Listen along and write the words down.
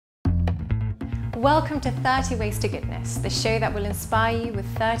Welcome to 30 Ways to Goodness, the show that will inspire you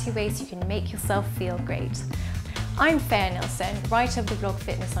with 30 ways you can make yourself feel great. I'm Faya, writer of the blog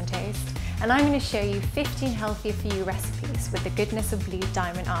Fitness on Toast, and I'm going to show you 15 healthier for you recipes with the goodness of Blue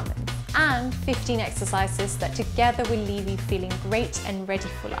Diamond almonds, and 15 exercises that together will leave you feeling great and ready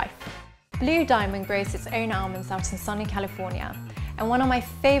for life. Blue Diamond grows its own almonds out in sunny California, and one of my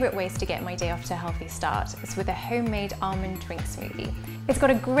favourite ways to get my day off to a healthy start is with a homemade almond drink smoothie. It's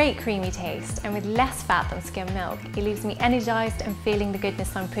got a great creamy taste, and with less fat than skim milk, it leaves me energised and feeling the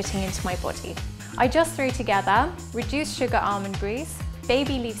goodness I'm putting into my body. I just throw together reduced sugar almond breeze,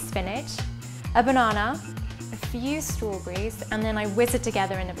 baby leaf spinach, a banana, a few strawberries, and then I whiz it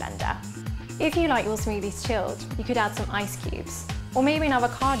together in a blender. If you like your smoothies chilled, you could add some ice cubes, or maybe an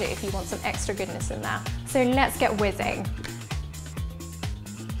avocado if you want some extra goodness in there. So let's get whizzing.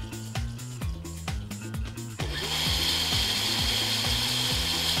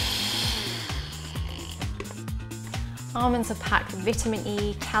 Almonds are packed with vitamin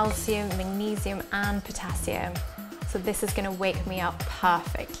E, calcium, magnesium and potassium, so this is going to wake me up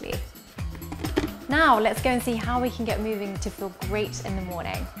perfectly. Now let's go and see how we can get moving to feel great in the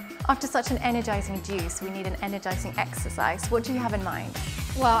morning. After such an energizing juice, we need an energizing exercise. What do you have in mind?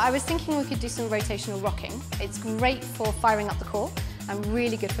 Well, I was thinking we could do some rotational rocking. It's great for firing up the core and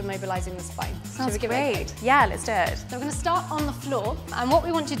really good for mobilising the spine. Sounds great. Yeah, let's do it. So we're going to start on the floor, and what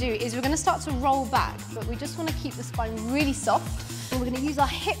we want to do is we're going to start to roll back, but we just want to keep the spine really soft, and we're going to use our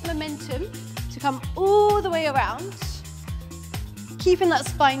hip momentum to come all the way around, keeping that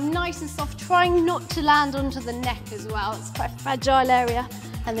spine nice and soft, trying not to land onto the neck as well. It's quite a fragile area,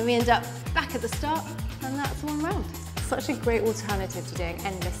 and then we end up back at the start, and that's one round. Such a great alternative to doing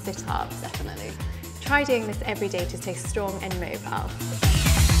endless sit-ups. Definitely. Try doing this every day to stay strong and mobile.